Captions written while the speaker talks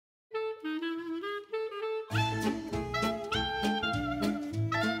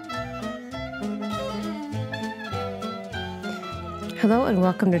Hello and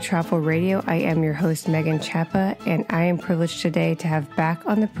welcome to Travel Radio. I am your host, Megan Chapa, and I am privileged today to have back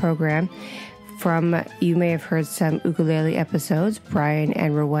on the program from, you may have heard some ukulele episodes, Brian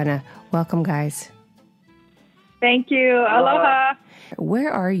and Rowena. Welcome, guys. Thank you. Aloha.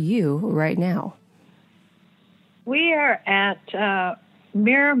 Where are you right now? We are at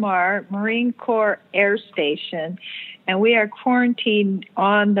Miramar Marine Corps Air Station, and we are quarantined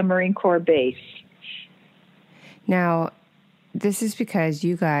on the Marine Corps base. Now, this is because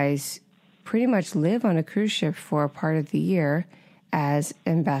you guys pretty much live on a cruise ship for a part of the year as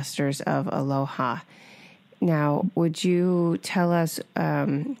ambassadors of Aloha. Now, would you tell us,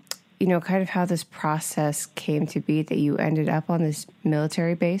 kind of how this process came to be that you ended up on this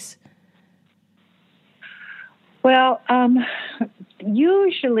military base? Well,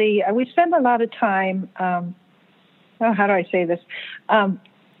 usually we spend a lot of time, how do I say this?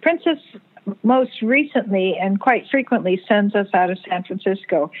 Princess most recently and quite frequently sends us out of San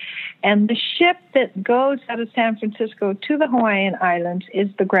Francisco. And the ship that goes out of San Francisco to the Hawaiian Islands is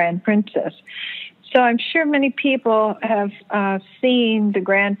the Grand Princess. So I'm sure many people have seen the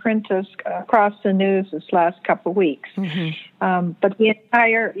Grand Princess across the news this last couple of weeks. Mm-hmm. But the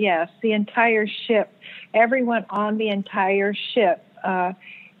entire ship, everyone on the entire ship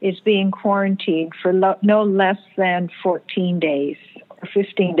is being quarantined for no less than 14 days or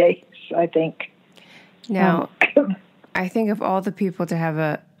 15 days, I think. Now, I think of all the people to have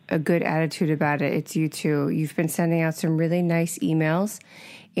a good attitude about it, it's you two. You've been sending out some really nice emails.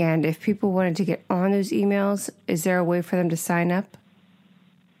 And if people wanted to get on those emails, is there a way for them to sign up?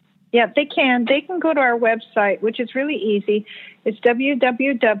 Yeah, they can. They can go to our website, which is really easy. It's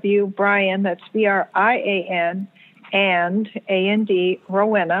www.brian, that's BRIAN, and A-N-D,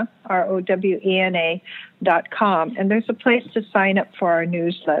 Rowena, ROWENA.com. And there's a place to sign up for our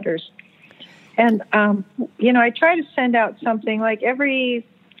newsletters. And, I try to send out something like every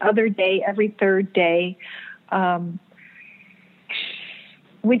other day, every third day.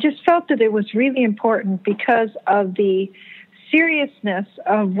 We just felt that it was really important because of the seriousness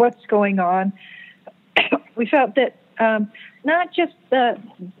of what's going on. We felt that not just the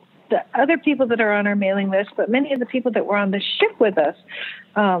other people that are on our mailing list, but many of the people that were on the ship with us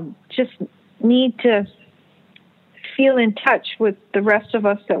just need to feel in touch with the rest of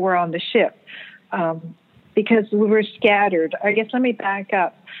us that were on the ship because we were scattered. I guess let me back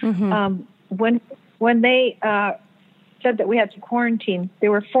up. Mm-hmm. When they said that we had to quarantine,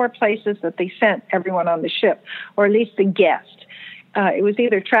 there were 4 places that they sent everyone on the ship, or at least the guest. It was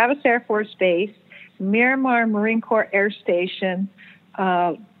either Travis Air Force Base, Miramar Marine Corps Air Station,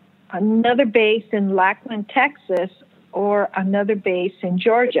 another base in Lackland, Texas, or another base in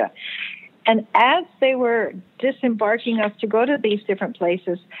Georgia. And as they were disembarking us to go to these different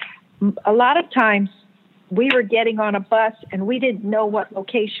places, a lot of times we were getting on a bus and we didn't know what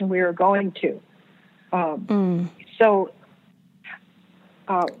location we were going to. So,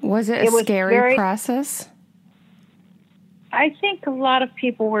 was it a scary process? I think a lot of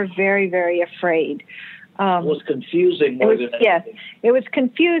people were very, very afraid. It was confusing more than anything. Yes, it was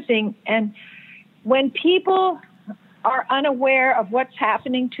confusing. And when people are unaware of what's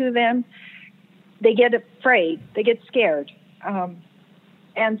happening to them, they get afraid, they get scared.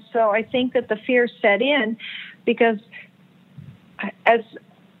 And so I think that the fear set in because as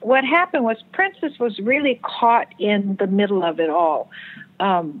what happened was Princess was really caught in the middle of it all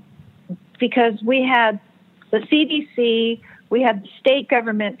because we had the CDC, we had the state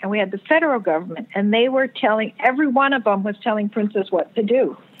government, and we had the federal government, and they were every one of them was telling Princess what to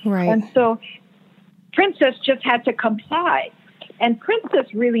do. Right. And so Princess just had to comply. And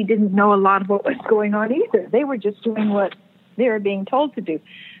Princess really didn't know a lot of what was going on either. They were just doing what they were being told to do.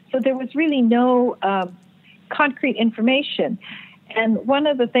 So there was really no concrete information. And one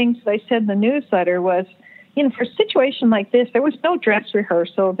of the things that I said in the newsletter was, for a situation like this, there was no dress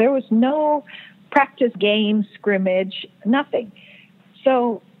rehearsal. There was no practice game, scrimmage, nothing.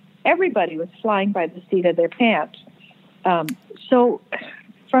 So everybody was flying by the seat of their pants. So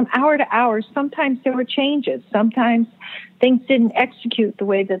from hour to hour, sometimes there were changes. Sometimes things didn't execute the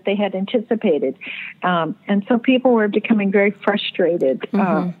way that they had anticipated. And so people were becoming very frustrated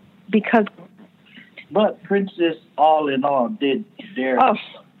because... But Princess, all in all, they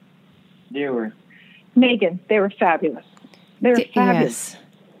were... Megan, they were fabulous. They were fabulous.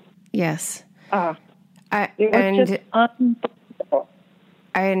 Yes. It was just unbelievable.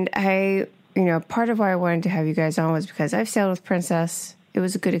 And I, part of why I wanted to have you guys on was because I've sailed with Princess. It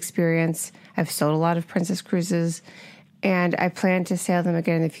was a good experience. I've sold a lot of Princess cruises, and I plan to sail them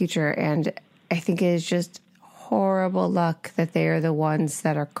again in the future. And I think it is just horrible luck that they are the ones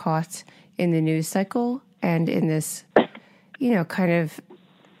that are caught in the news cycle and in this, kind of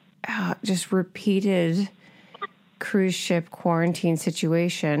just repeated cruise ship quarantine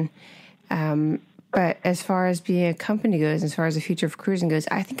situation. But as far as being a company goes, as far as the future of cruising goes,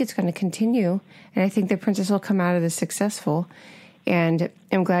 I think it's going to continue. And I think the Princess will come out of this successful. And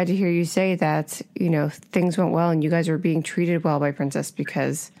I'm glad to hear you say that, things went well and you guys were being treated well by Princess,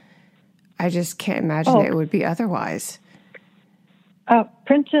 because I just can't imagine that it would be otherwise.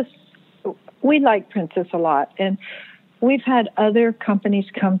 Princess, we like Princess a lot. And we've had other companies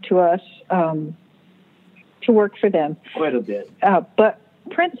come to us to work for them. Quite a bit. But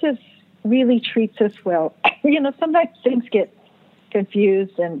Princess really treats us well. Sometimes things get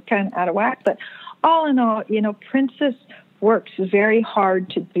confused and kind of out of whack, but all in all, Princess works very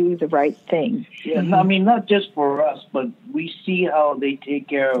hard to do the right thing. Yeah, I mean, not just for us, but we see how they take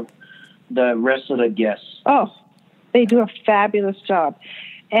care of the rest of the guests. Oh, they do a fabulous job.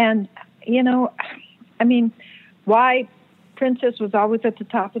 And, why Princess was always at the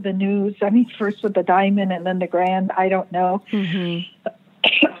top of the news. First with the Diamond and then the Grand, I don't know. Mm-hmm.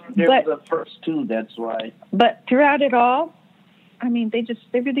 They were the first two, that's why. But throughout it all, they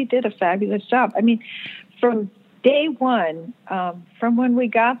really did a fabulous job. From day one, from when we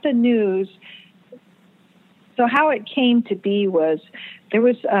got the news, so how it came to be was there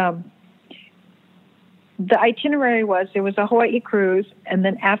was the itinerary was there was a Hawaii cruise, and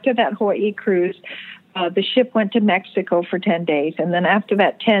then after that Hawaii cruise, the ship went to Mexico for 10 days. And then after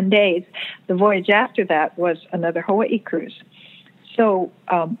that 10 days, the voyage after that was another Hawaii cruise. So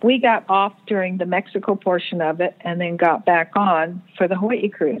we got off during the Mexico portion of it and then got back on for the Hawaii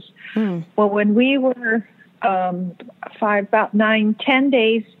cruise. Well, when we were about 9-10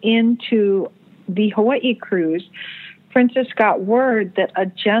 days into the Hawaii cruise, Princess got word that a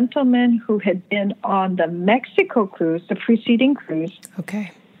gentleman who had been on the Mexico cruise, the preceding cruise,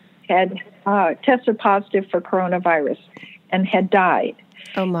 had tested positive for coronavirus and had died.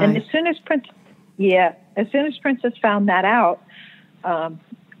 Oh my! And as soon as Princess found that out,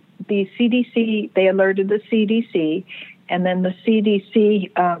 the CDC, they alerted the CDC, and then the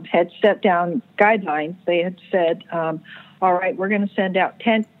CDC had set down guidelines. They had said, all right, we're going to send out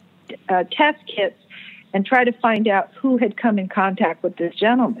 10 test kits and try to find out who had come in contact with this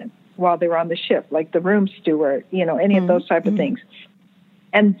gentleman while they were on the ship, like the room steward, any of those type of things.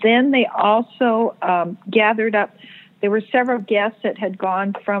 And then they also gathered up. There were several guests that had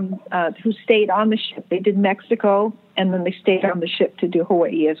gone from, who stayed on the ship. They did Mexico, and then they stayed on the ship to do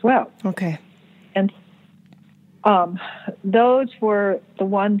Hawaii as well. Okay. And those were the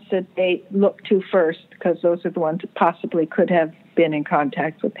ones that they looked to first, because those are the ones that possibly could have been in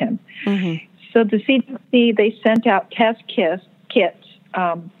contact with him. Mm-hmm. So the CDC, they sent out test kits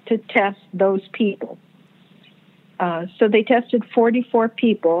to test those people. So they tested 44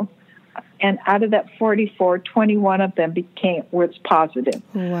 people, and out of that 44, 21 of them was positive.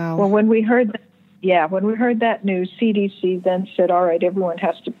 Wow. Well, when we heard that news, CDC then said, all right, everyone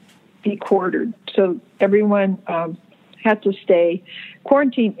has to be quartered. So everyone had to stay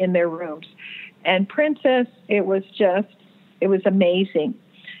quarantined in their rooms. And Princess, it was amazing,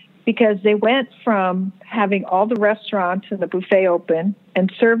 because they went from having all the restaurants and the buffet open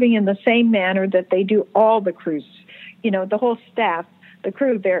and serving in the same manner that they do all the cruises. The whole staff, the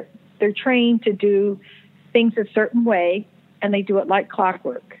crew, they're trained to do things a certain way, and they do it like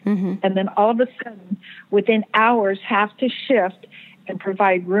clockwork. Mm-hmm. And then all of a sudden, within hours, have to shift and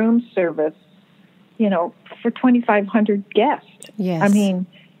provide room service, for 2,500 guests. Yes. And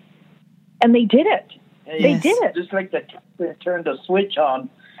they did it. Yes. They did it. Just like they turned the switch on,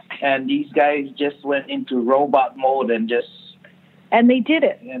 and these guys just went into robot mode and they did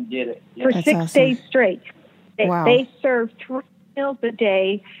it. And did it. Yeah. For That's 6 awesome. days straight. Wow. They served 3 meals a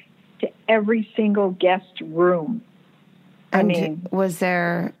day to every single guest room. Was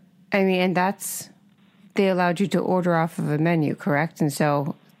there, and they allowed you to order off of a menu, correct? And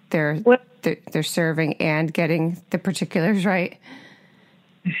so they're serving and getting the particulars right?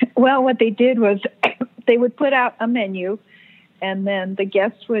 Well, what they did was they would put out a menu, and then the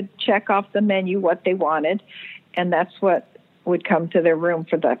guests would check off the menu what they wanted, and that's what would come to their room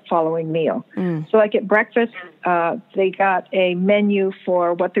for that following meal. So like at breakfast, they got a menu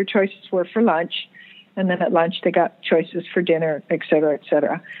for what their choices were for lunch, and then at lunch they got choices for dinner, et cetera, et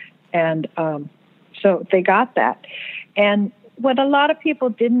cetera. And so they got that. And what a lot of people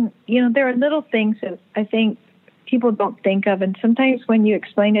didn't, there are little things that I think people don't think of, and sometimes when you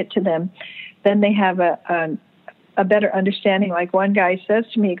explain it to them, then they have a better understanding. Like one guy says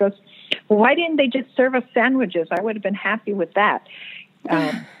to me, he goes, well, why didn't they just serve us sandwiches? I would have been happy with that.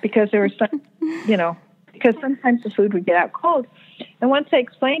 Because there was some, because sometimes the food would get out cold. And once I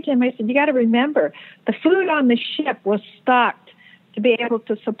explained to him, I said, you got to remember, the food on the ship was stocked to be able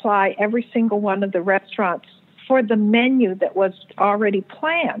to supply every single one of the restaurants for the menu that was already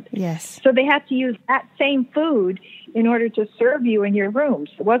planned. Yes. So they had to use that same food in order to serve you in your rooms.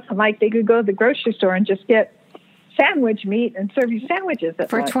 It wasn't like they could go to the grocery store and just get sandwich meat and serve you sandwiches at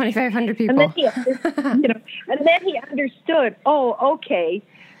For lunch. 2,500 people. And then he, and then he understood, oh, okay,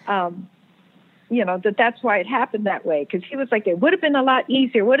 that's why it happened that way. Because he was like, it would have been a lot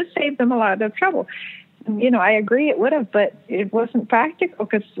easier, would have saved them a lot of trouble. And, I agree it would have, but it wasn't practical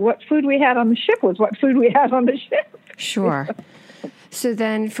because what food we had on the ship was what food we had on the ship. Sure. So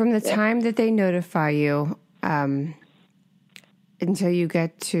then from the time that they notify you until you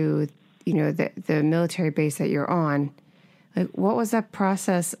get to, the military base that you're on, like what was that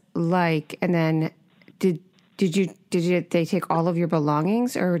process like? And then did they take all of your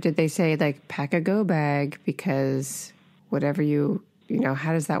belongings, or did they say like pack a go bag because whatever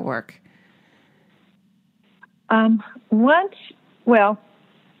how does that work?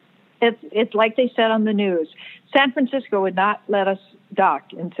 It's like they said on the news. San Francisco would not let us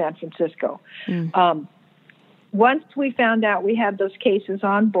dock in San Francisco. Once we found out we had those cases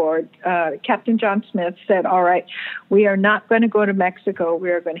on board, Captain John Smith said, all right, we are not going to go to Mexico.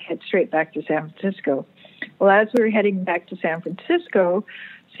 We are going to head straight back to San Francisco. Well, as we were heading back to San Francisco,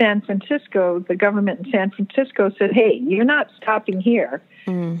 the government in San Francisco said, hey, you're not stopping here.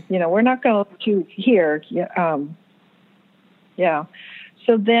 We're not going to let you here.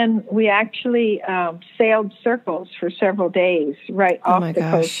 So then we actually sailed circles for several days right off the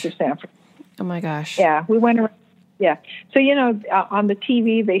coast of San Francisco. Oh, my gosh. Yeah, we went around. Yeah. So, on the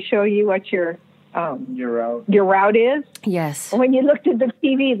TV, they show you what your route is. Yes. When you looked at the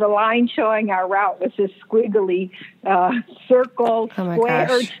TV, the line showing our route was this squiggly circle,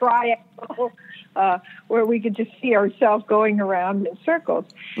 square, triangle, where we could just see ourselves going around in circles.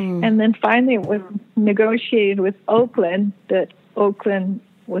 And then finally it was negotiated with Oakland that Oakland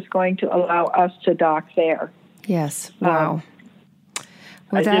was going to allow us to dock there. Yes. Wow.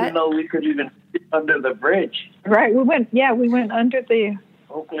 I didn't know we could even sit under the bridge. Right. We went under the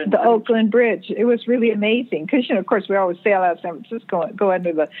Oakland Bridge. It was really amazing because, of course, we always sail out of San Francisco and go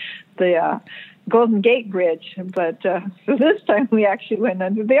under the Golden Gate Bridge. But so this time we actually went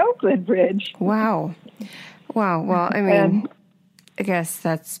under the Oakland Bridge. Wow. Well, I mean, I guess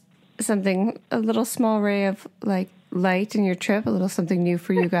that's something, a little small ray of like light in your trip, a little something new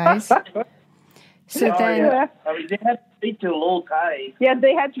for you guys. So then, I mean, they had to wait till low tide. Yeah,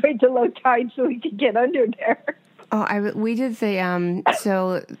 they had to wait till low tide so we could get under there. Oh, we did the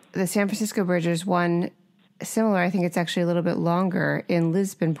so the San Francisco Bridge is one similar. I think it's actually a little bit longer in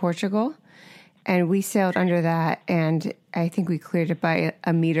Lisbon, Portugal, and we sailed under that, and I think we cleared it by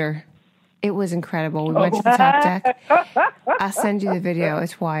a meter. It was incredible. We went to the top deck. I'll send you the video.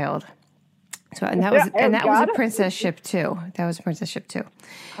 It's wild. So and that was a princess ship too.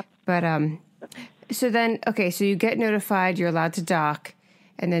 But so then, okay, so you get notified, you're allowed to dock,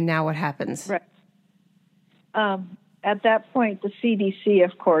 and then now what happens? Right. At that point, the CDC,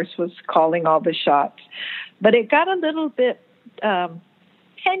 of course, was calling all the shots. But it got a little bit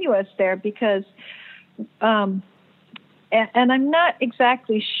tenuous there because, and I'm not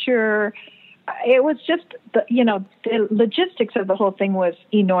exactly sure, it was just, the logistics of the whole thing was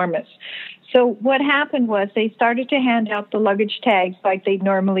enormous. So what happened was they started to hand out the luggage tags like they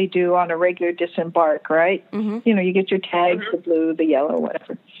normally do on a regular disembark, right? Mm-hmm. You get your tags, the blue, the yellow,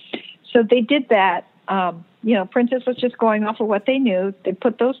 whatever. So they did that. Princess was just going off of what they knew. They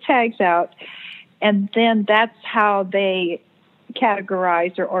put those tags out, and then that's how they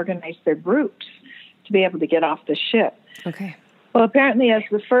categorized or organized their groups to be able to get off the ship. Okay. Well, apparently as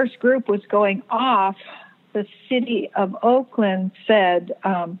the first group was going off, the city of Oakland said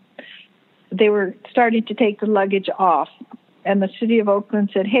they were starting to take the luggage off. And the city of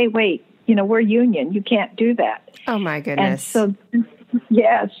Oakland said, hey, wait, we're union. You can't do that. Oh, my goodness. And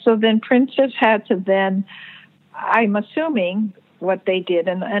so then Princess had to then, I'm assuming what they did,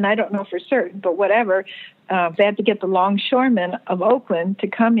 and I don't know for certain, but whatever, they had to get the longshoremen of Oakland to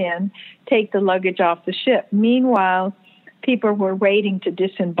come in, take the luggage off the ship. Meanwhile, people were waiting to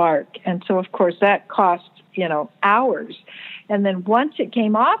disembark. And so, of course, that cost, hours. And then once it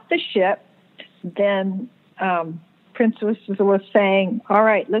came off the ship, then Princess was saying, all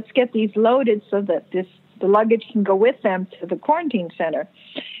right, let's get these loaded so that the luggage can go with them to the quarantine center.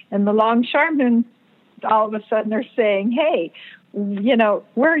 And the longshoremen all of a sudden are saying, hey,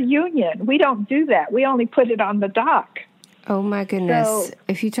 we're union. We don't do that. We only put it on the dock. Oh my goodness. So,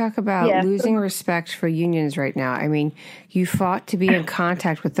 If you talk about yeah. losing respect for unions right now, I mean, you fought to be in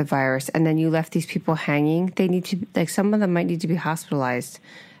contact with the virus and then you left these people hanging. They need to, like, some of them might need to be hospitalized.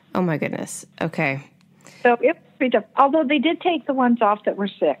 Oh my goodness. Okay. So it was pretty tough. Although they did take the ones off that were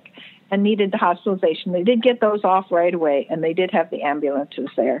sick and needed the hospitalization. They did get those off right away, and they did have the ambulances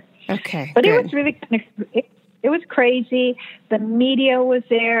there. Okay. But good. it was really it was crazy. The media was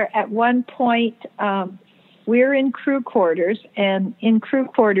there. At one point, we're in crew quarters, and in crew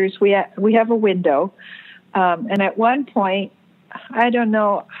quarters we have a window. And at one point, I don't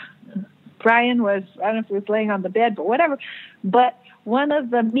know, Brian was, I don't know if he was laying on the bed, but whatever. But one of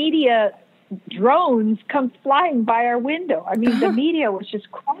the media drones comes flying by our window. I mean, the media was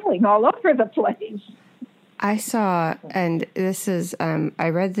just crawling all over the place. I saw, and this is, I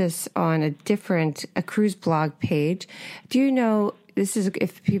read this on a cruise blog page. Do you know, this is,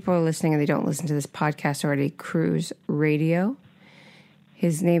 if people are listening and they don't listen to this podcast already, Cruise Radio.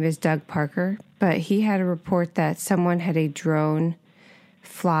 His name is Doug Parker, but he had a report that someone had a drone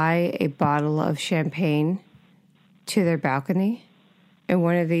fly a bottle of champagne to their balcony in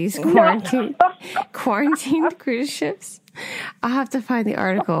one of these quarantined cruise ships. I'll have to find the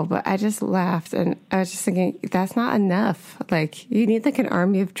article, but I just laughed and I was just thinking, that's not enough. Like, you need like an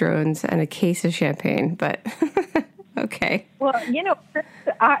army of drones and a case of champagne, but okay. Well, you know,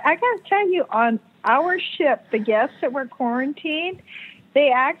 I got to tell you, on our ship, the guests that were quarantined, they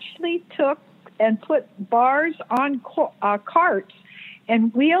actually took and put bars on carts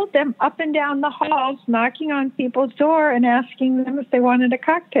and wheeled them up and down the halls, knocking on people's door and asking them if they wanted a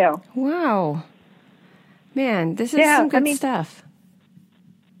cocktail. Wow. Man, this is some good stuff.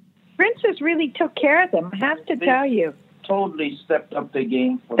 Princess really took care of them, I have to tell you. Totally stepped up the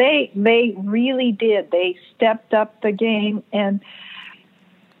game. They really did. They stepped up the game. And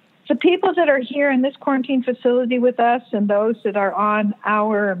the people that are here in this quarantine facility with us and those that are on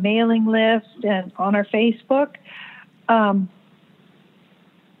our mailing list and on our Facebook,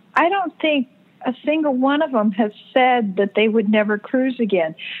 I don't think a single one of them has said that they would never cruise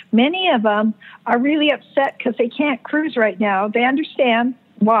again. Many of them are really upset because they can't cruise right now. They understand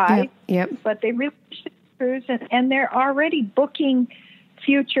why, but they really should cruise, and they're already booking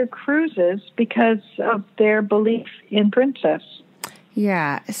future cruises because of their belief in Princess.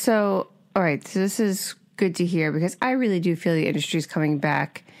 Yeah. So, all right. So this is good to hear because I really do feel the industry is coming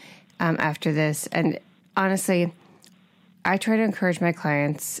back after this. And honestly, I try to encourage my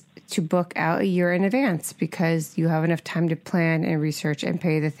clients to book out a year in advance because you have enough time to plan and research and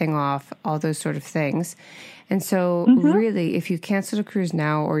pay the thing off, all those sort of things. And so really, if you canceled a cruise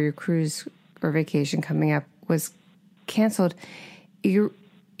now or your cruise or vacation coming up was canceled,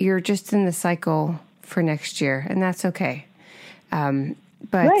 you're just in the cycle for next year, and that's okay. But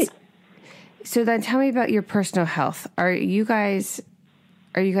right. So then tell me about your personal health. Are you guys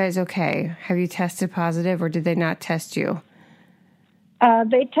okay? Have you tested positive or did they not test you?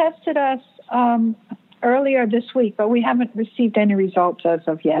 They tested us earlier this week, but we haven't received any results as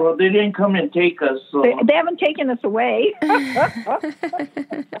of yet. Well, they didn't come and take us. So. They haven't taken us away.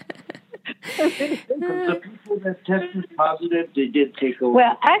 The people that tested positive, they did take away.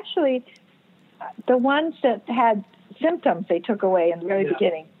 Well, actually, the ones that had symptoms, they took away in the very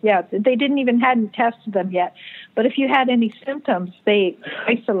beginning. Yeah, they hadn't tested them yet. But if you had any symptoms, they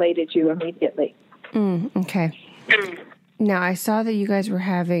isolated you immediately. Okay. Now, I saw that you guys were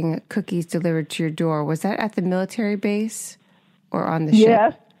having cookies delivered to your door. Was that at the military base or on the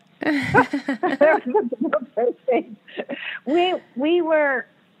ship? Yes. We were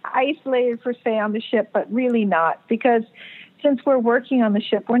isolated per se on the ship, but really not, because since we're working on the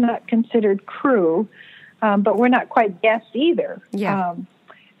ship, we're not considered crew, but we're not quite guests either. Yeah.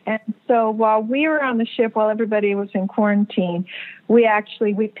 And so while we were on the ship, while everybody was in quarantine, we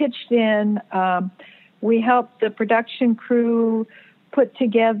pitched in. We helped the production crew put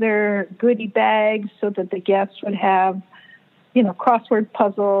together goodie bags so that the guests would have, crossword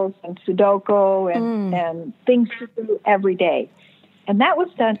puzzles and Sudoku and things to do every day. And that was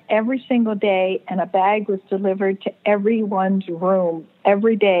done every single day, and a bag was delivered to everyone's room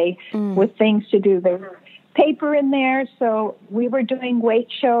every day with things to do. There were paper in there, so we were doing weight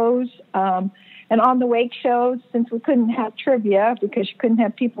shows. And on the weight shows, since we couldn't have trivia because you couldn't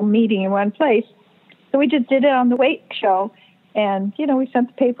have people meeting in one place, so we just did it on the weight show. And, we sent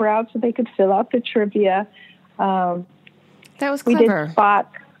the paper out so they could fill out the trivia. That was clever. We did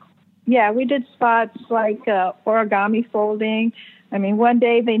spots. Yeah, we did spots like origami folding. I mean, one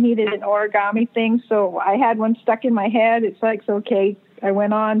day they needed an origami thing, so I had one stuck in my head. It's like, okay, I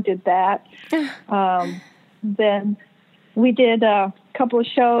went on, did that. Then we did a couple of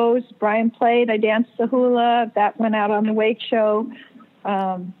shows. Brian played. I danced the hula. That went out on the Wake Show.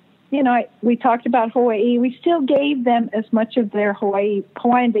 We talked about Hawaii. We still gave them as much of their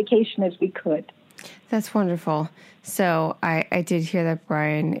Hawaiian vacation as we could. That's wonderful. So I did hear that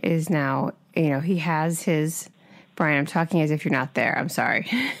Brian is now, he has his, Brian, I'm talking as if you're not there. I'm sorry.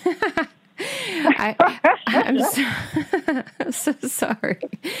 I'm so sorry.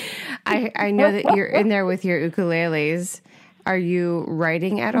 I know that you're in there with your ukuleles. Are you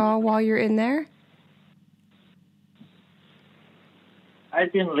writing at all while you're in there?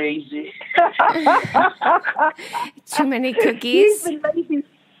 I've been lazy. Too many cookies? He's been lazy.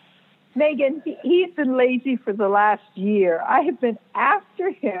 Megan, he's been lazy for the last year. I have been after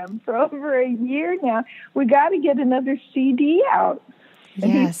him for over a year now. We got to get another CD out.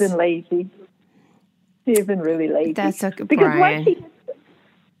 And yes. He's been lazy. He's been really lazy. That's okay, because Brian.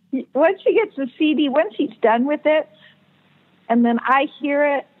 once he gets the CD, once he's done with it, and then I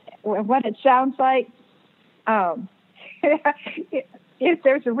hear it, what it sounds like, if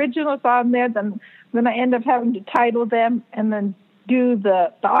there's originals on there, then I end up having to title them and then do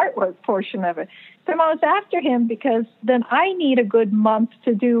the artwork portion of it. So I'm always after him because then I need a good month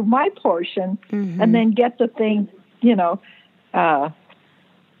to do my portion and then get the thing,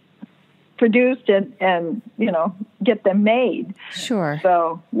 produced and get them made. Sure.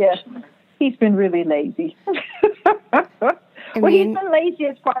 So, yes, he's been really lazy. He's been lazy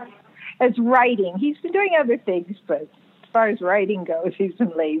as far as writing. He's been doing other things, but as far as writing goes, he's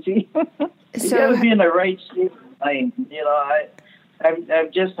been lazy. You got to be in the right state of mind. I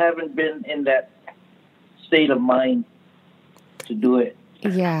just haven't been in that state of mind to do it.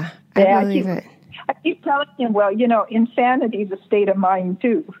 Yeah, I believe it. I keep telling him, insanity is a state of mind,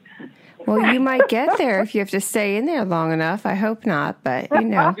 too. Well, you might get there if you have to stay in there long enough. I hope not, but,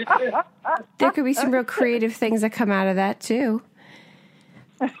 there could be some real creative things that come out of that, too.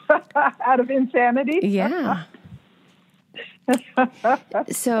 Out of insanity? Yeah.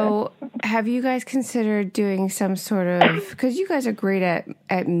 So have you guys considered doing some sort of, because you guys are great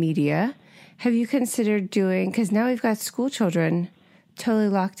at media, have you considered doing, because now we've got school children totally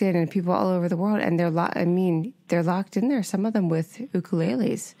locked in and people all over the world, and they're locked in there, some of them with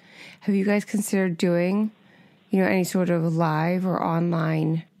ukuleles. Have you guys considered doing, any sort of live or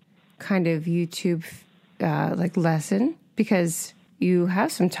online kind of YouTube lesson? Because you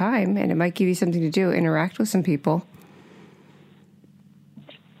have some time and it might give you something to do, interact with some people.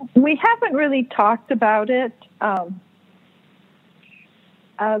 We haven't really talked about it. Some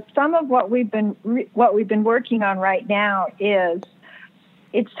of what we've been working on right now is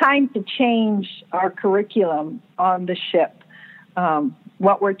it's time to change our curriculum on the ship,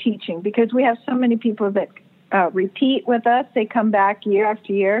 what we're teaching, because we have so many people that repeat with us. They come back year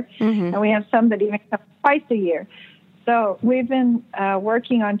after year, and we have some that even come twice a year. So we've been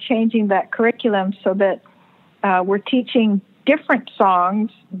working on changing that curriculum so that we're teaching different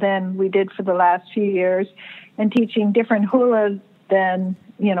songs than we did for the last few years, and teaching different hulas than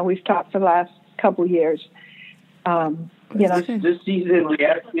we've taught for the last couple years. This season we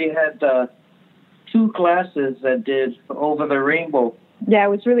actually had 2 classes that did Over the Rainbow. Yeah, it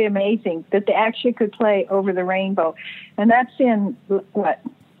was really amazing that they actually could play Over the Rainbow, and that's in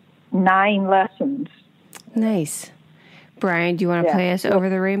 9 lessons. Nice. Brian, do you want to play us Over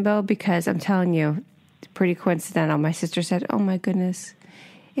the Rainbow? Because I'm telling you, pretty coincidental. My sister said, "Oh my goodness,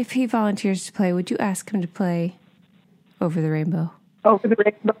 if he volunteers to play, would you ask him to play Over the Rainbow?" Over the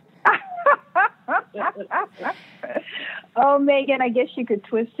Rainbow. Oh, Megan, I guess you could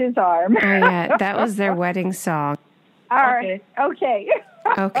twist his arm. Oh yeah, that was their wedding song. All right. Okay.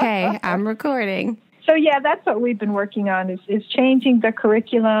 Okay, I'm recording. So yeah, that's what we've been working on is changing the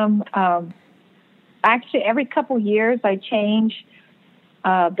curriculum. Actually, every couple years I change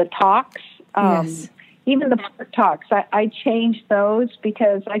the talks. Yes. Even the talks, I change those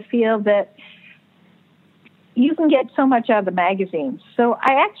because I feel that you can get so much out of the magazines. So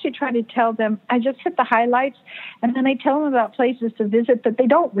I actually try to tell them, I just hit the highlights, and then I tell them about places to visit that they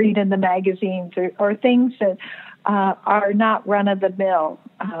don't read in the magazines or things that are not run-of-the-mill.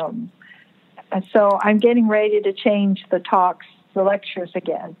 So I'm getting ready to change the talks, the lectures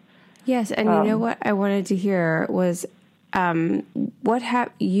again. Yes, and you know what I wanted to hear was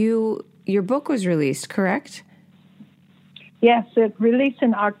your book was released, correct? Yes, it released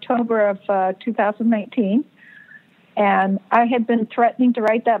in October of 2019, and I had been threatening to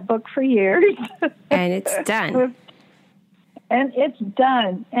write that book for years. And it's done. And it's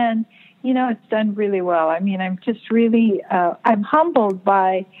done, and it's done really well. I mean, I'm just really I'm humbled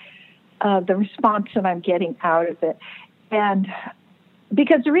by the response that I'm getting out of it, and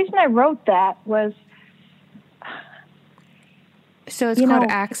because the reason I wrote that was So it's called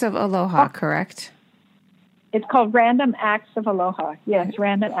Acts of Aloha, correct? It's called Random Acts of Aloha. Yes,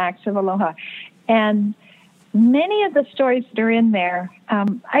 Random Acts of Aloha. And many of the stories that are in there,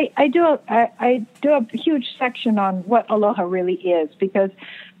 I do a huge section on what aloha really is, because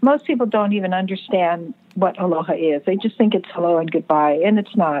most people don't even understand what aloha is. They just think it's hello and goodbye, and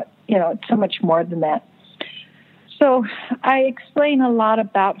it's not. It's so much more than that. So I explain a lot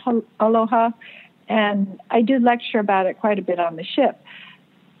about aloha, and I do lecture about it quite a bit on the ship.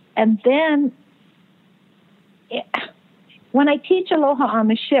 And then when I teach aloha on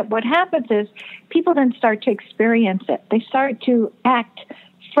the ship, what happens is people then start to experience it. They start to act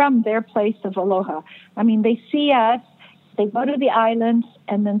from their place of aloha. I mean, they see us, they go to the islands,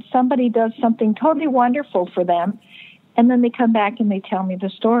 and then somebody does something totally wonderful for them, and then they come back and they tell me the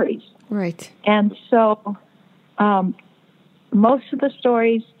stories. Right. And so most of the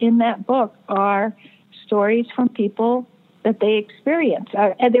stories in that book are stories from people that they experience.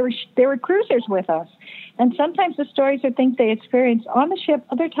 And they were cruisers with us. And sometimes the stories are things they experienced on the ship.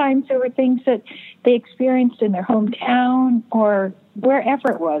 Other times there were things that they experienced in their hometown or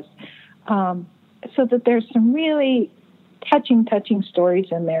wherever it was. So that there's some really touching stories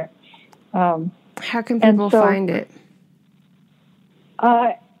in there. How can people find it?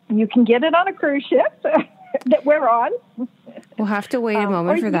 You can get it on a cruise ship that we're on. We'll have to wait a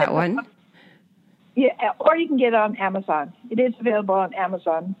moment for that one. Yeah, or you can get it on Amazon. It is available on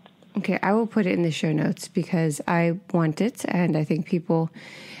Amazon. Okay, I will put it in the show notes because I want it, and I think people,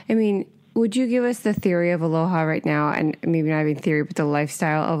 would you give us the theory of aloha right now, and maybe not even theory, but the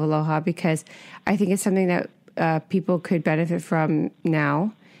lifestyle of aloha, because I think it's something that people could benefit from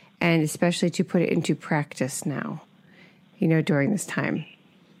now, and especially to put it into practice now, during this time.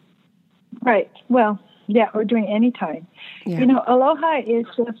 Right. Well, yeah, or during any time. Yeah.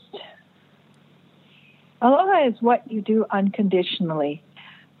 Aloha is what you do unconditionally.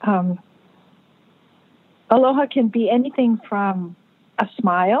 Aloha can be anything from a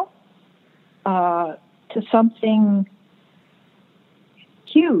smile to something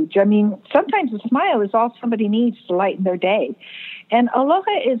huge. Sometimes a smile is all somebody needs to lighten their day. And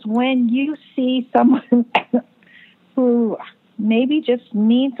aloha is when you see someone who maybe just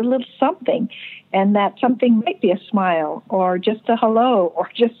needs a little something, and that something might be a smile or just a hello or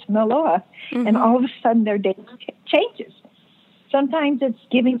just an aloha, and all of a sudden their day changes. Sometimes it's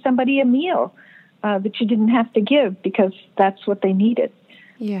giving somebody a meal that you didn't have to give because that's what they needed.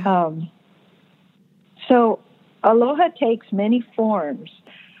 Yeah. So aloha takes many forms.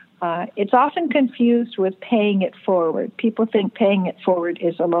 It's often confused with paying it forward. People think paying it forward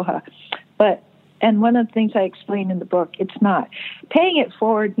is aloha. And one of the things I explain in the book, it's not. Paying it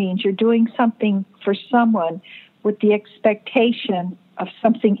forward means you're doing something for someone with the expectation of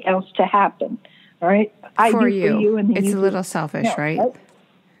something else to happen. All right? For you. And it's a little selfish, right?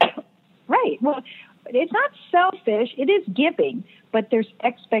 Right. Well, it's not selfish. It is giving, but there's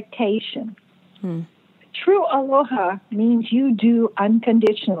expectation. True aloha means you do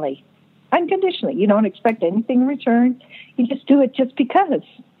unconditionally. Unconditionally. You don't expect anything in return. You just do it just because.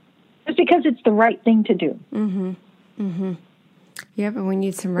 Just because it's the right thing to do. Yeah, but we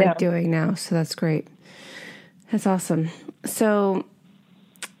need some right doing now, so that's great. That's awesome. So,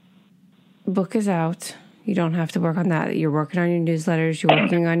 book is out. You don't have to work on that. You're working on your newsletters. You're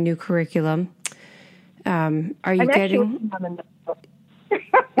working on new curriculum. Are you getting...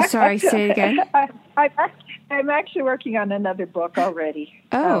 Sorry, say it again. I'm actually working on another book already.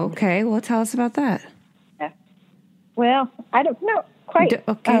 Oh, okay. Well, tell us about that. Yeah. Well, I don't know quite.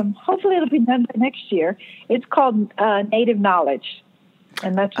 Okay. Hopefully it'll be done by next year. It's called Native Knowledge,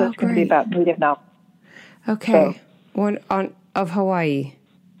 and that's what it's going to be about, Native Knowledge. Okay. So, of Hawaii.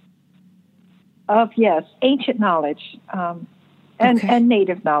 Yes, ancient knowledge and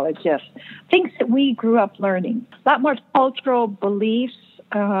native knowledge, yes. Things that we grew up learning. A lot more cultural beliefs,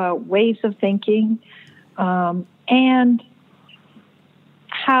 ways of thinking, and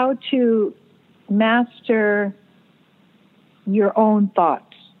how to master your own thoughts.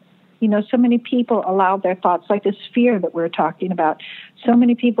 So many people allow their thoughts, like this fear that we're talking about. So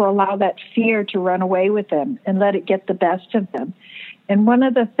many people allow that fear to run away with them and let it get the best of them. And one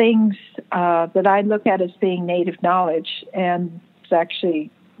of the things that I look at as being native knowledge, and it's actually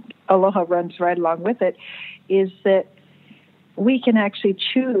aloha runs right along with it, is that we can actually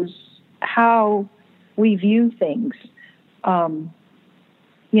choose how we view things.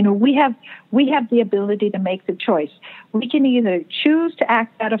 We have the ability to make the choice. We can either choose to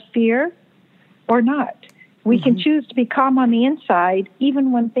act out of fear or not. We can choose to be calm on the inside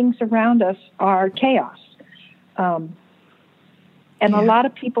even when things around us are chaos. And a lot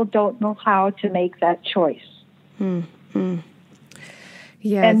of people don't know how to make that choice.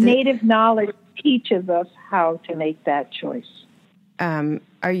 Yeah. And native knowledge teaches us how to make that choice.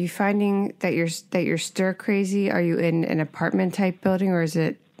 Are you finding that you're stir crazy? Are you in an apartment type building, or is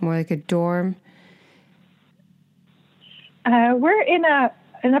it more like a dorm? We're in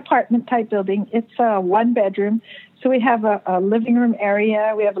an apartment type building. It's a 1-bedroom. So we have a living room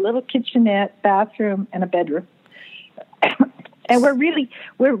area. We have a little kitchenette, bathroom, and a bedroom. And we're really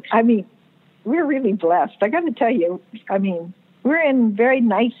blessed. I got to tell you, we're in very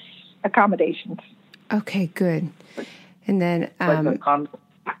nice accommodations. Okay, good. And then, like a condo.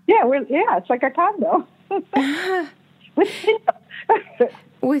 It's like a condo.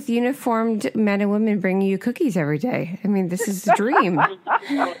 With uniformed men and women bringing you cookies every day. I mean, this is a dream.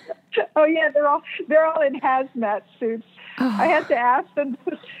 Oh yeah, they're all in hazmat suits. Oh. I had to ask them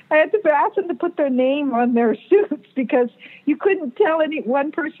to put their name on their suits because you couldn't tell any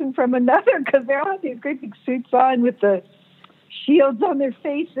one person from another because they all had these great big suits on with the shields on their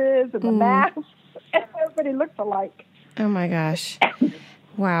faces and the masks. And everybody looked alike. Oh my gosh!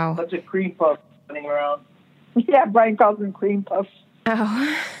 Wow. That's a cream puff running around. Yeah, Brian calls them cream puffs.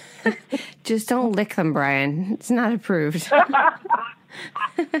 Oh, just don't lick them, Brian. It's not approved.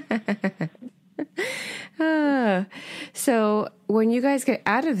 So when you guys get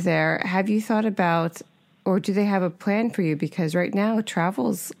out of there, have you thought about, or do they have a plan for you? Because right now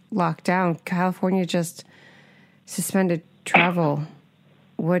travel's locked down. California just suspended travel.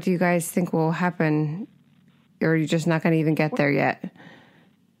 What do you guys think will happen? Or are you just not going to even get there yet?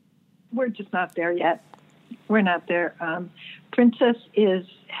 We're just not there yet. We're not there. Princess is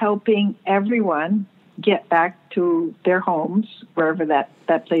helping everyone get back to their homes, wherever that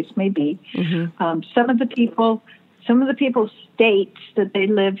place may be. Mm-hmm. Some of the people states that they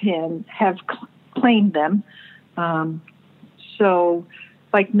live in have claimed them. So,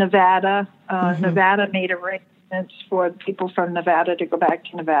 like Nevada, Nevada made arrangements for people from Nevada to go back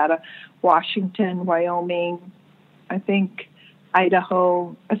to Nevada. Washington, Wyoming, I think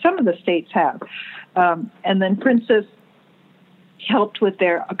Idaho, some of the states have. And then Princess helped with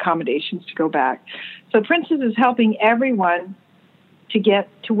their accommodations to go back. So Princess is helping everyone to get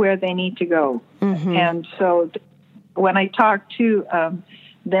to where they need to go. Mm-hmm. And so when I talked to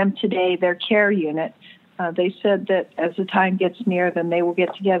them today, their care unit, they said that as the time gets near, then they will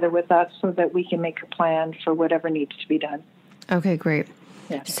get together with us so that we can make a plan for whatever needs to be done. Okay, great.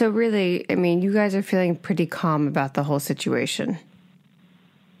 Yeah. So really, I mean, you guys are feeling pretty calm about the whole situation.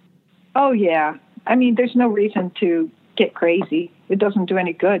 Oh, yeah. I mean, there's no reason to get crazy. It doesn't do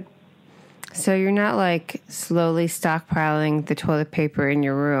any good. So you're not like slowly stockpiling the toilet paper in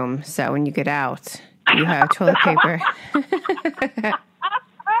your room so when you get out, you have toilet paper.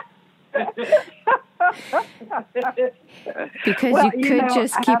 Because you could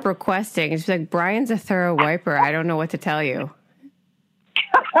just keep requesting. It's like, Brian's a thorough wiper. I don't know what to tell you.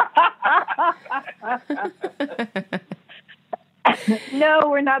 No,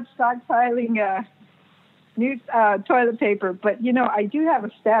 we're not stockpiling new toilet paper, but I do have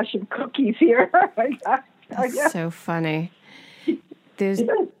a stash of cookies here. That's so funny. There's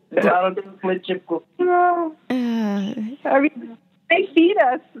split chip cookies. I mean, they feed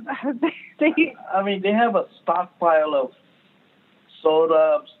us. They have a stockpile of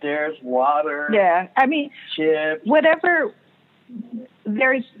soda upstairs, water. Yeah, I mean, chips. Whatever.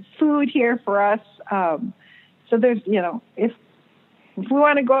 There's food here for us. So there's, if we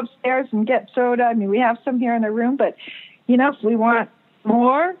want to go upstairs and get soda, I mean, we have some here in the room, but, if we want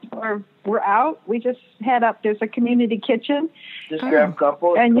more or we're out, we just head up. There's a community kitchen. Just grab a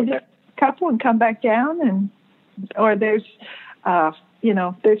couple. And you just couple and come back down or there's,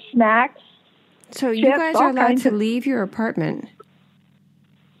 there's snacks. So chips, you guys are allowed to leave your apartment?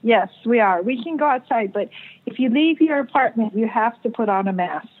 Yes, we are. We can go outside, but if you leave your apartment, you have to put on a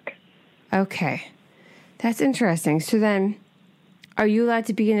mask. Okay. That's interesting. So then, are you allowed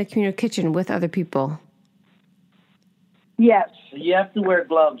to be in the communal kitchen with other people? Yes. You have to wear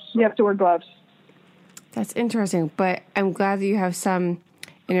gloves. You have to wear gloves. That's interesting, but I'm glad that you have some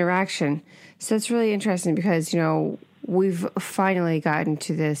interaction. So it's really interesting because, we've finally gotten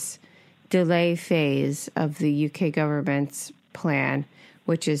to this delay phase of the UK government's plan,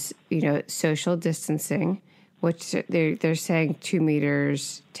 which is, social distancing, which they're saying 2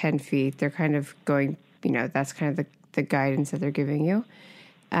 meters, 10 feet. They're kind of going, that's kind of the guidance that they're giving you.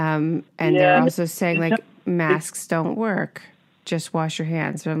 And they're also saying, like, masks don't work. Just wash your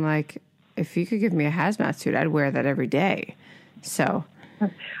hands. But I'm like, if you could give me a hazmat suit, I'd wear that every day. So.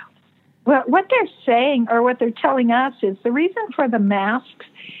 Well, what they're saying or what they're telling us is the reason for the masks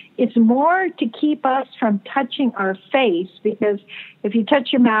is more to keep us from touching our face, because if you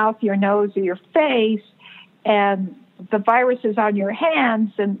touch your mouth, your nose, or your face, and the virus is on your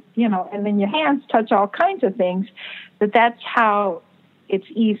hands, and and then your hands touch all kinds of things, that's how it's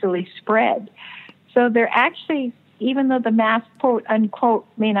easily spread. So they're actually, even though the mask, quote unquote,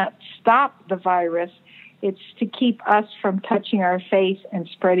 may not stop the virus, it's to keep us from touching our face and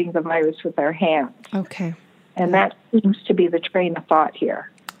spreading the virus with our hands. Okay. And that seems to be the train of thought here.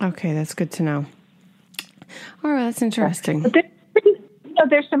 Okay, that's good to know. All right, that's interesting. But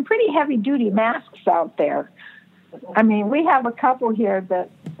there's some pretty heavy-duty masks out there. I mean, we have a couple here that,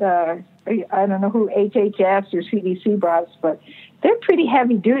 I don't know who HHS or CDC brought us, but they're pretty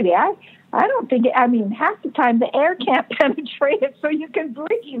heavy-duty. I don't think, half the time the air can't penetrate it, so you can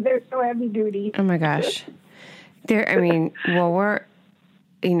breathe. They're so heavy-duty. Oh, my gosh. We're,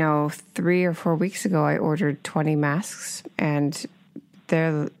 3 or 4 weeks ago, I ordered 20 masks, and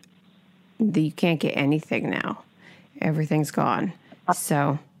you can't get anything now. Everything's gone.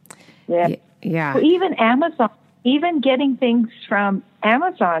 So, yeah. Well, even Amazon, getting things from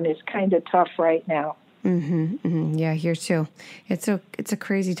Amazon is kind of tough right now. Yeah, here too. It's a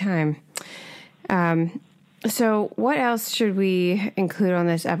crazy time. So what else should we include on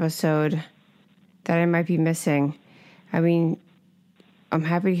this episode that I might be missing? I mean, I'm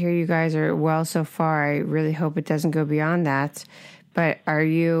happy to hear you guys are well so far. I really hope it doesn't go beyond that. But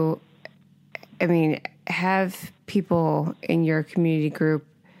have people in your community group,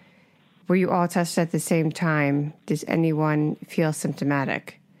 were you all tested at the same time? Does anyone feel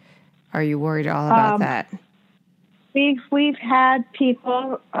symptomatic? Are you worried all about that? We've had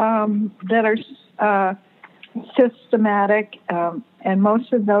people that are systematic, and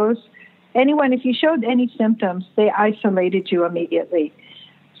most of those, if you showed any symptoms, they isolated you immediately.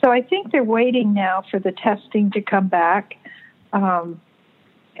 So I think they're waiting now for the testing to come back.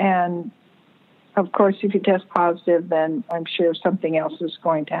 And, of course, if you test positive, then I'm sure something else is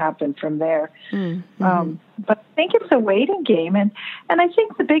going to happen from there. Mm-hmm. But I think it's a waiting game. And I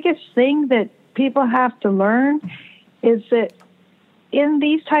think the biggest thing that people have to learn is that in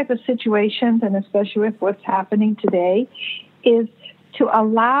these type of situations, and especially with what's happening today, is to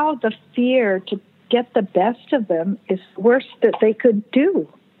allow the fear to get the best of them is the worst that they could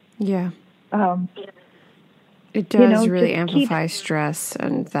do. Yeah. It does really amplify stress,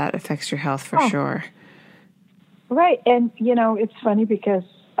 and that affects your health for sure. Right. And, it's funny because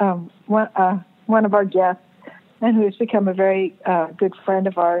one of our guests, and who has become a very good friend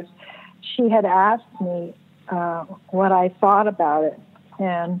of ours, she had asked me what I thought about it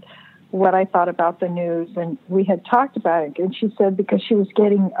and what I thought about the news. And we had talked about it. And she said because she was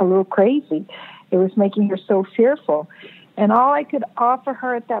getting a little crazy, it was making her so fearful. And all I could offer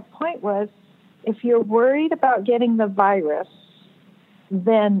her at that point was, if you're worried about getting the virus,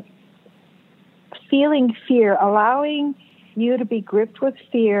 then feeling fear, allowing you to be gripped with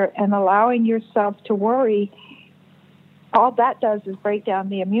fear and allowing yourself to worry, all that does is break down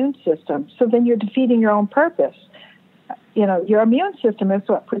the immune system. So then you're defeating your own purpose. Your immune system is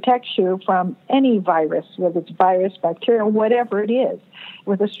what protects you from any virus, whether it's virus, bacteria, whatever it is.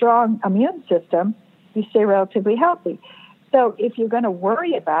 With a strong immune system, you stay relatively healthy. So if you're going to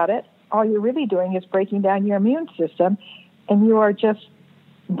worry about it, all you're really doing is breaking down your immune system, and you are just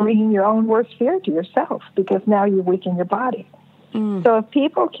bringing your own worst fear to yourself because now you weaken your body. So if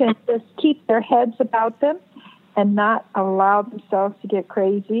people can just keep their heads about them and not allow themselves to get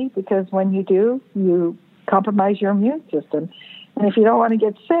crazy, because when you do, you compromise your immune system. And if you don't want to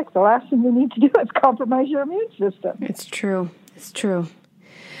get sick, the last thing you need to do is compromise your immune system. It's true. It's true.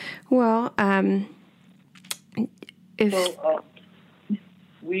 Well,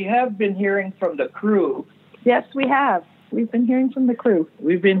 we have been hearing from the crew. Yes, we have. We've been hearing from the crew.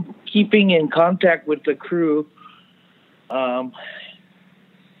 We've been keeping in contact with the crew. A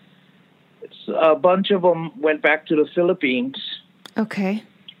bunch of them went back to the Philippines. Okay.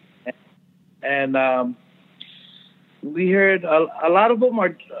 And we heard a lot of them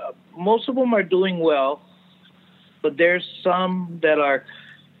most of them are doing well, but there's some that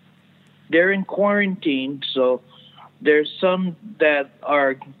they're in quarantine, so there's some that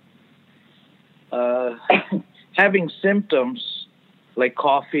are having symptoms like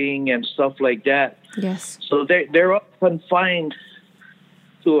coughing and stuff like that. Yes. So they're all confined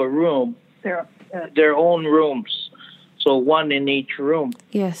to a room, their own rooms, so one in each room.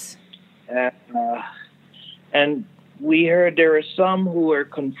 Yes. And we heard there are some who were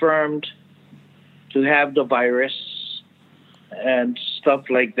confirmed to have the virus and stuff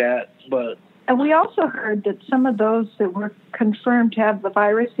like that, And we also heard that some of those that were confirmed to have the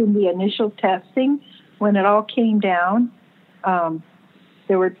virus in the initial testing, when it all came down,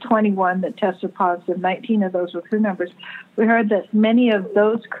 there were 21 that tested positive. 19 of those were crew members. We heard that many of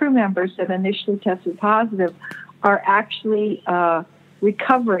those crew members that initially tested positive are actually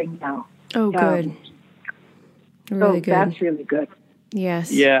recovering now. Oh, good. Really so good. That's really good.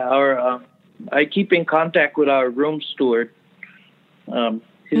 Yes. Yeah, I keep in contact with our room steward.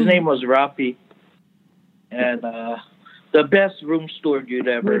 His name was Rafi, and the best room steward We've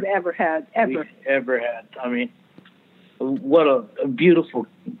ever had. we've ever had. I mean, what a beautiful,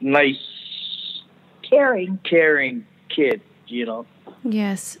 nice, Caring kid. You know.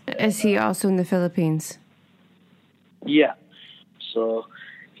 Yes. Is he also in the Philippines? Yeah. So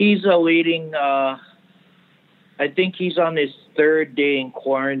he's awaiting. I think he's on his third day in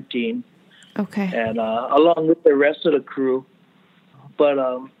quarantine, Okay. and along with the rest of the crew. But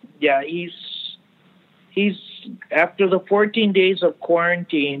yeah, he's after the 14 days of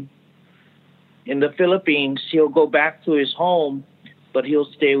quarantine in the Philippines, he'll go back to his home, but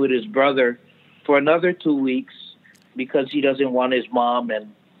he'll stay with his brother for another 2 weeks because he doesn't want his mom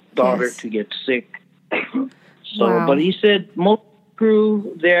and daughter Yes. to get sick. So, Wow. but he said most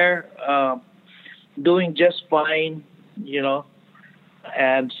crew there doing just fine, you know,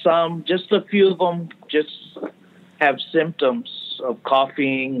 and just a few of them just have symptoms of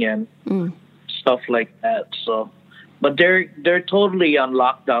coughing and stuff like that. So, but they're totally on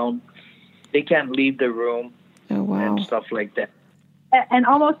lockdown. They can't leave the room Oh, wow. and stuff like that. And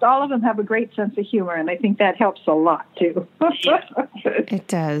almost all of them have a great sense of humor, and I think that helps a lot, too. It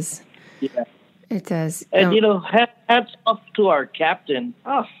does. Yeah. It does. And, you know, hats off to our captain,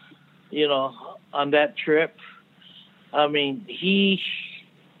 Oh, you know, on that trip. I mean, he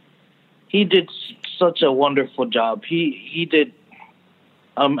did such a wonderful job. He did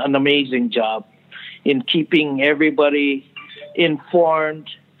an amazing job in keeping everybody informed.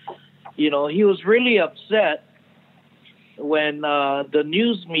 You know, he was really upset when the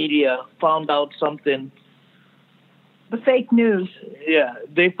news media found out something. the fake news. Yeah,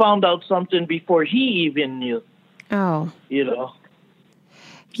 they found out something before he even knew, Oh, you know.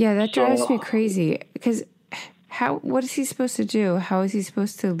 yeah, that drives So- me crazy. Because what is he supposed to do? How is he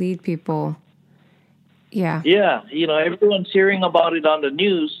supposed to lead people? Yeah. Yeah, you know, everyone's hearing about it on the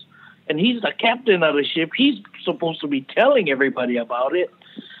news, and he's the captain of the ship. He's supposed to be telling everybody about it.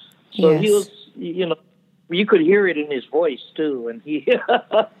 So he Yes. was, you know, you could hear it in his voice too, and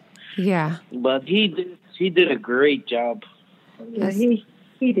Yeah. but he did a great job. Yeah, he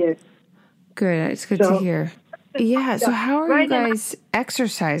did. Good. It's good to So- hear. Yeah. So how are you Right now- guys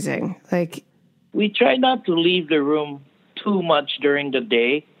exercising? Like, We try not to leave the room too much during the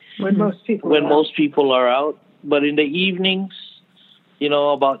day When most people when are most people are out, but in the evenings, you know,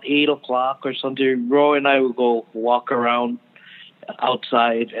 about 8 o'clock or something, Ro and I will go walk around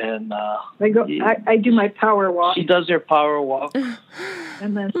outside, and I do my power walk, she does her power walk.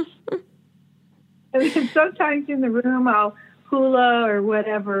 and then sometimes in the room I'll hula or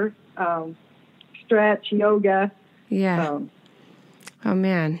whatever, stretch, yoga. yeah. Oh,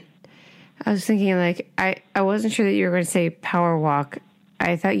 man. I was thinking, like, I wasn't sure that you were going to say power walk.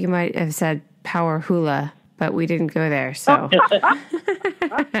 I thought you might have said power hula, but we didn't go there. So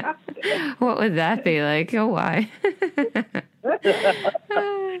what would that be like? Oh, why?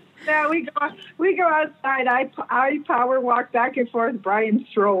 Yeah, we go outside. I power walk back and forth. Brian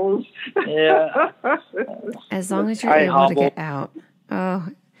strolls. Yeah. As long as you're I able to hobble. get out. Oh,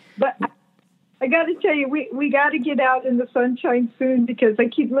 But I got to tell you, we got to get out in the sunshine soon because I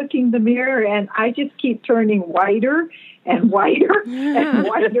keep looking in the mirror and I just keep turning whiter and whiter and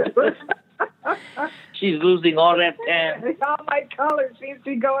whiter. She's losing all that tan. All my color seems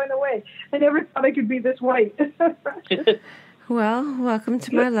to be going away. I never thought I could be this white. well, welcome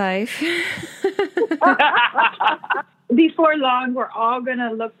to my life. Before long, we're all going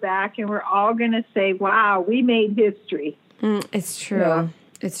to look back and we're all going to say, wow, we made history. It's true. Yeah.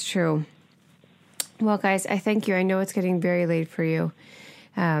 It's true. Well, guys, I thank you. I know it's getting very late for you,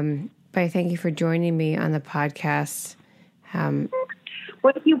 but I thank you for joining me on the podcast.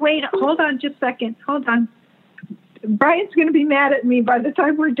 Well, if you wait, hold on just a second. Hold on. Brian's going to be mad at me by the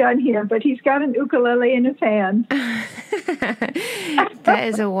time we're done here, but he's got an ukulele in his hand. That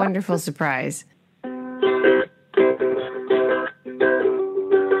is a wonderful surprise.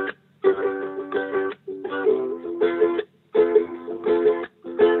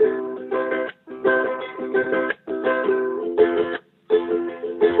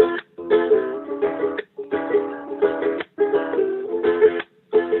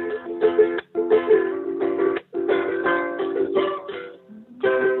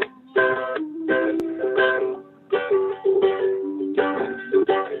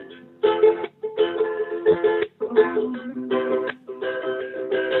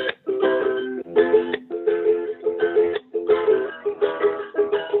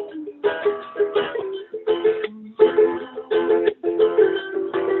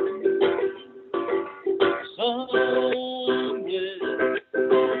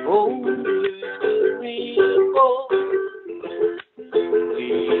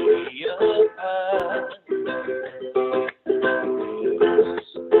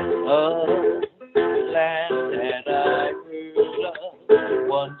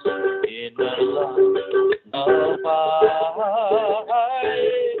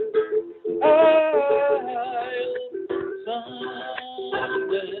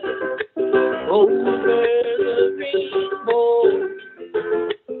 someday over the rainbow,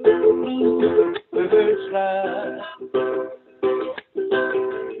 bluebirds fly,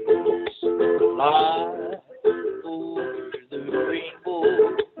 fly over the rainbow.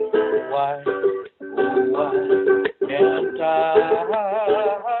 Why, oh why can't I?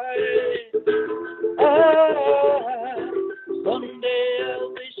 Someday I'll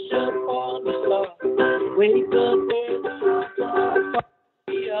wish upon a star, wake up where the stars are far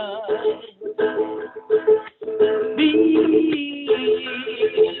behind. Be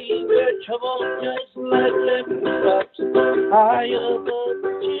where trouble just like lemon drops, high above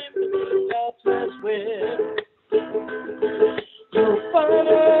the chimney tops. That's where you'll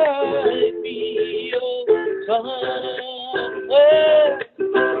find me, oh, somewhere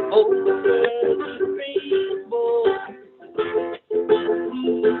over the rainbow.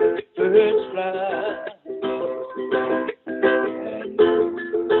 Birds fly, and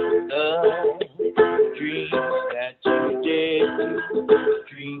the dreams that you dare to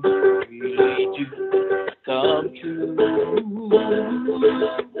dream really do come true.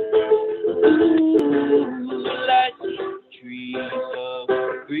 Like trees of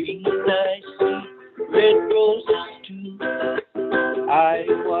green, I see red roses too. I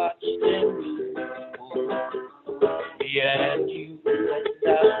watch them bloom, and you and I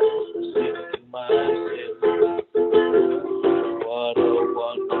say to myself, what a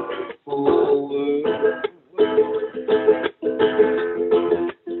wonderful world.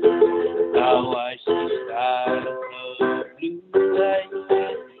 Now I see skies of blue, I see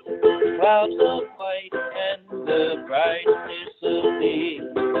clouds of white, and the brightness of day.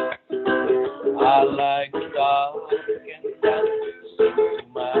 I like the dark, and I say to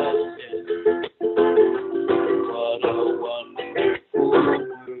myself, what a wonderful world.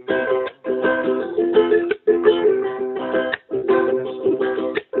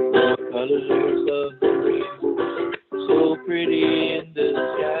 The colors of the rainbow, so pretty in the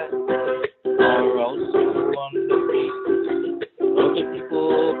sky, are also on the faces of the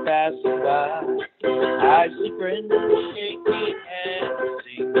people passing by. I see friends shaking hands and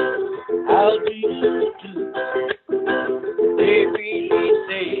sing, how do you do? They really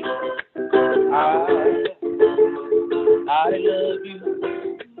say, I love you.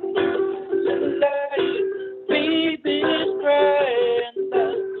 Tonight, babies cry and I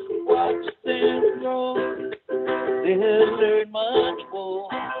watch them grow. They'll learn much more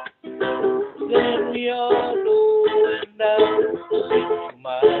than we all know, and I'll say to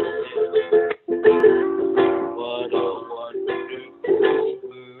myself, what a wonderful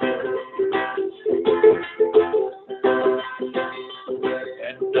world.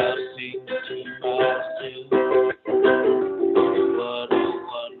 And I'll sing to myself, what a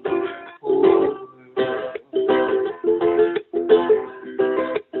wonderful world.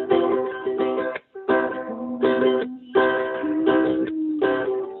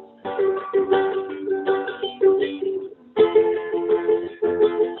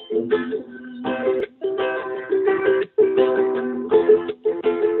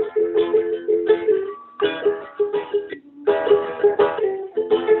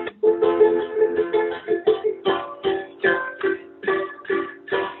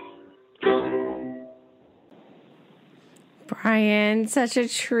 Brian, such a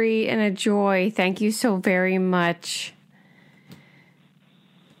treat and a joy. Thank you so very much.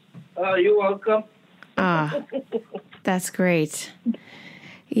 You're welcome. That's great.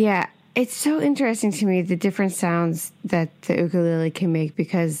 Yeah, it's so interesting to me, the different sounds that the ukulele can make,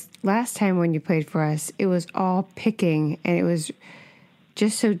 because last time when you played for us, it was all picking, and it was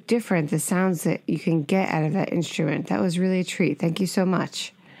just so different, the sounds that you can get out of that instrument. That was really a treat. Thank you so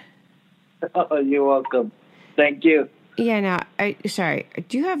much. You're welcome. Thank you. Yeah, now, sorry,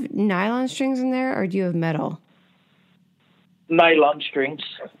 do you have nylon strings in there, or do you have metal? Nylon strings.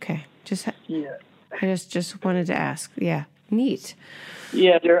 Okay, Yeah. I just wanted to ask. Yeah, neat.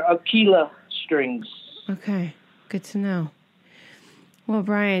 Yeah, they're Aquila strings. Okay, good to know. Well,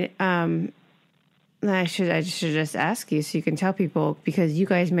 Brian, I should just ask you so you can tell people, because you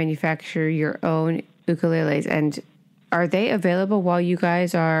guys manufacture your own ukuleles, and are they available while you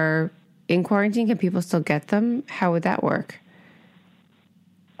guys are in quarantine? Can people still get them? How would that work?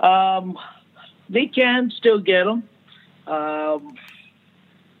 They can still get them.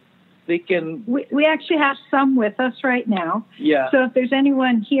 They can. We actually have some with us right now. Yeah. So if there's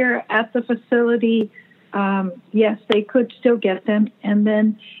anyone here at the facility, yes, they could still get them. And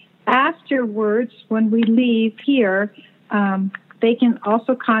then afterwards, when we leave here, they can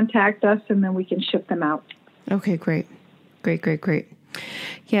also contact us, and then we can ship them out. Okay, great. Great, great, great.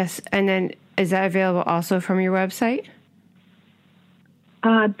 Yes. And then is that available also from your website?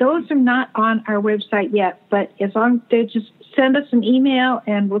 Those are not on our website yet, but as long as they just send us an email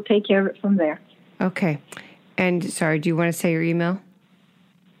and we'll take care of it from there. Okay. And sorry, do you want to say your email?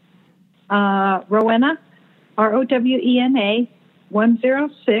 Rowena, ROWENA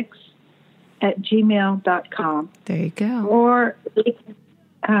 106 @gmail.com. There you go. Or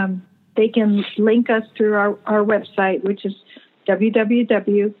they can link us through our website, which is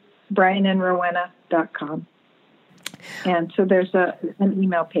www.brianandrowena.com. And so there's an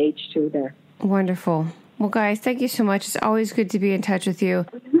email page too there. Wonderful. Well, guys, thank you so much. It's always good to be in touch with you.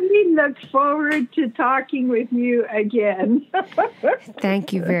 We look forward to talking with you again.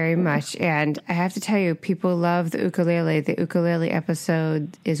 Thank you very much. And I have to tell you, people love the ukulele. The ukulele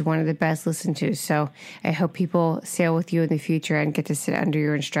episode is one of the best listened to. So I hope people sail with you in the future and get to sit under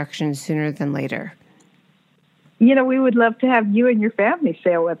your instructions sooner than later. You know, we would love to have you and your family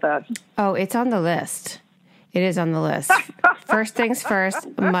sail with us. Oh, it's on the list. It is on the list. First things first,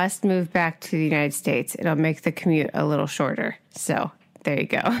 must move back to the United States. It'll make the commute a little shorter. So there you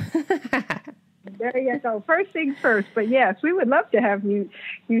go. There you go. First things first. But yes, we would love to have you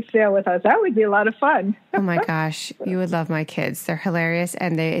sail with us. That would be a lot of fun. Oh my gosh. You would love my kids. They're hilarious.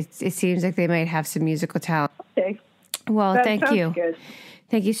 And it seems like they might have some musical talent. Okay. Well, thank you. Good.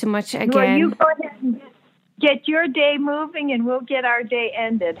 Thank you so much again. Well, you go ahead and get your day moving and we'll get our day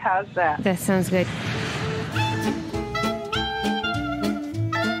ended. How's that? That sounds good.